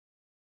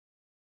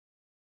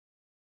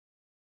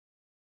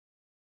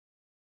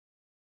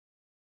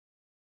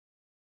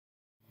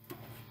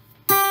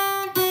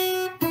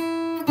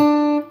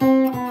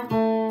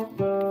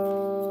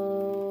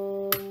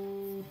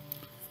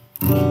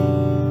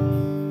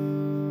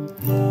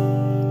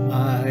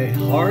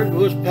heart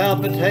was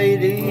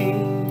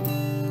palpitating.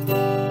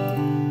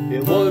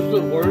 It was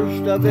the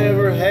worst I've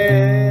ever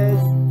had.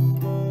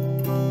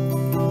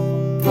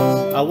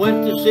 I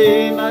went to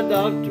see my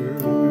doctor,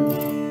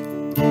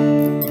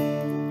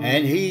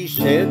 and he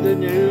said the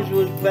news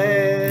was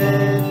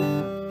bad.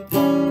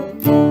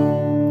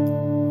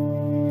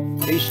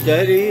 He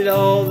studied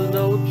all the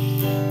notes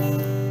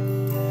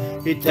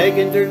he'd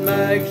taken during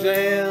my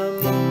exam.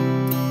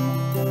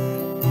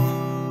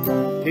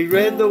 He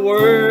read the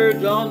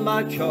words on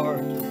my chart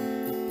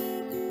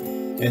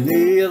and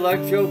the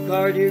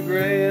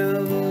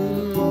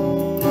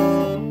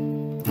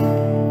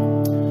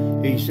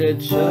electrocardiogram. He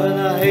said, son,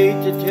 I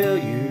hate to tell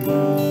you,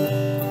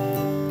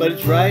 but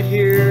it's right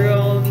here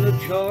on the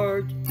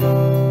chart.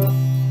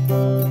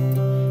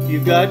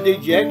 You've got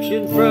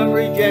dejection from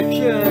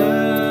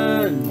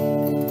rejection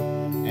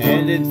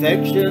and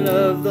infection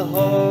of the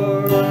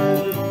heart.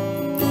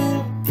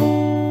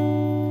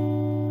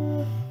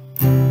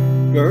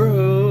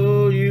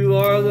 Girl, you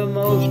are the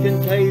most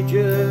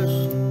contagious.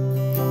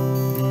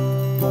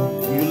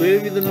 You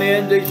leave the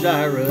men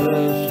desirous.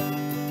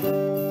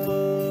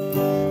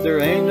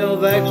 There ain't no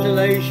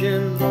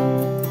vaccination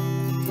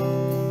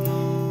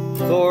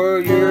for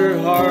your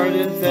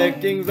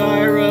heart-infecting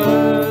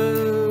virus.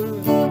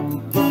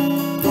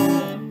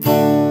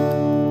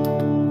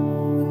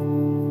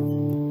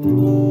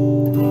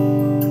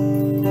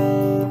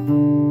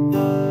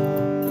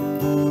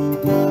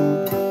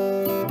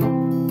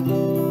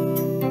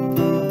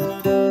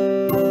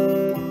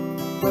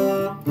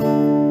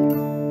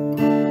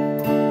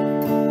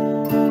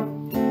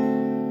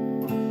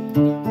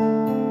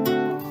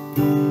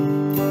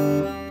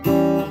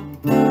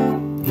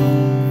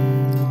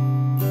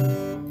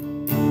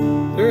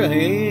 There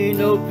ain't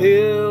no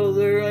pill,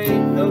 there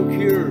ain't no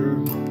cure.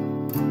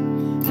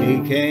 He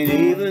can't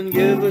even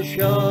give a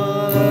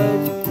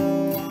shot.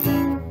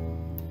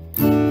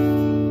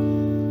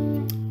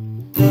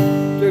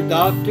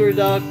 Doctor,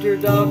 doctor,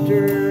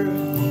 doctor,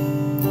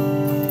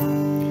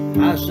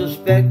 I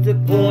suspect the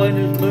point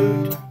is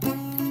moot,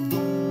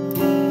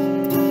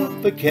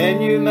 but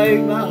can you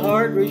make my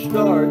heart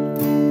restart,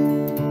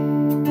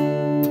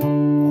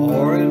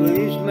 or at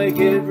least make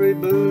it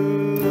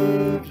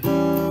reboot?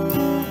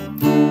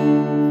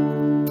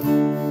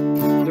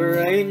 There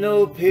ain't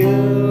no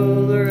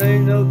pill, there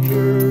ain't no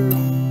cure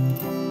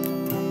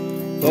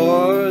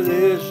for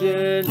this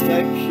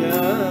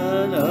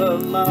infection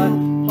of my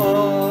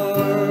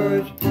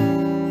heart.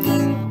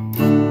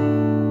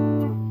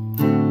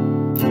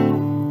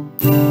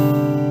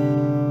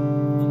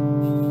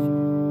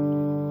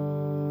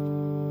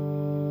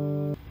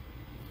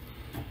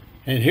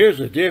 And here's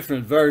a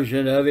different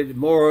version of it,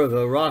 more of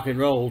a rock and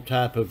roll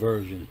type of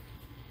version.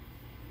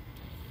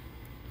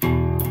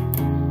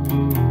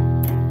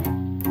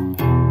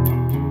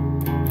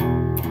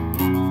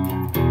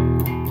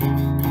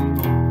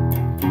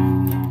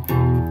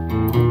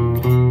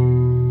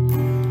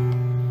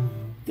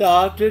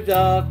 Doctor,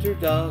 doctor,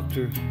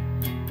 doctor,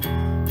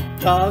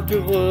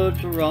 doctor,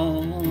 what's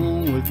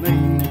wrong with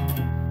me?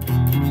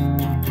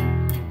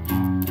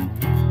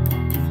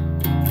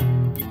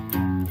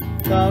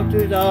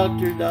 Doctor,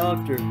 doctor,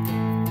 doctor,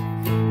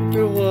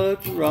 doctor,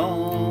 what's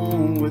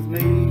wrong with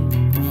me?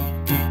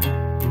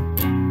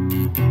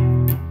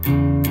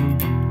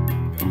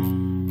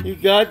 You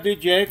got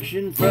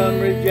dejection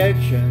from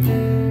rejection,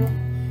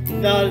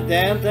 not a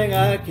damn thing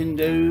I can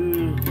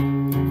do.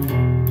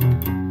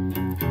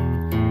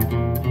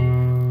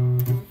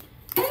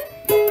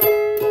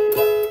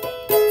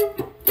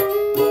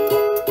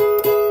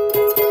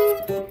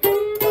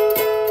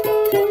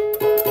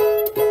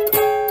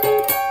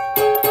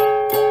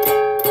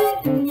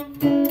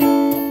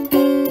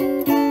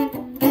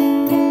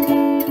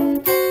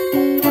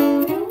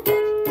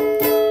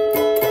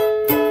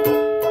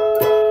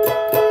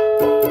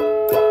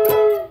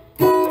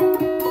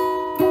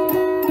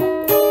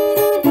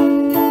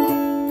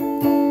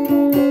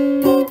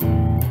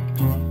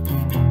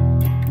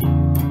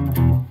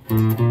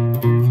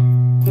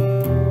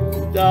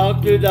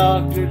 Doctor,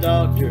 doctor,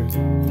 doctor,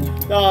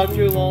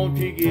 doctor, won't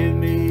you give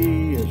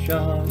me a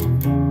shot?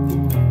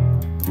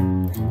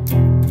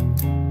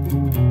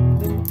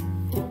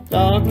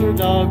 Doctor,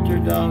 doctor,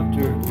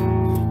 doctor,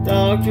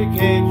 doctor,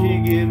 can't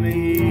you give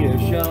me a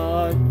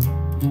shot?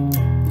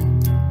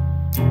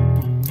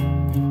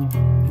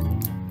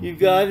 You've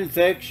got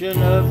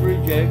infection of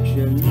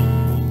rejection.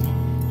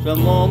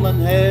 Some woman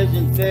has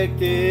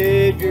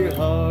infected your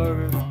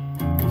heart.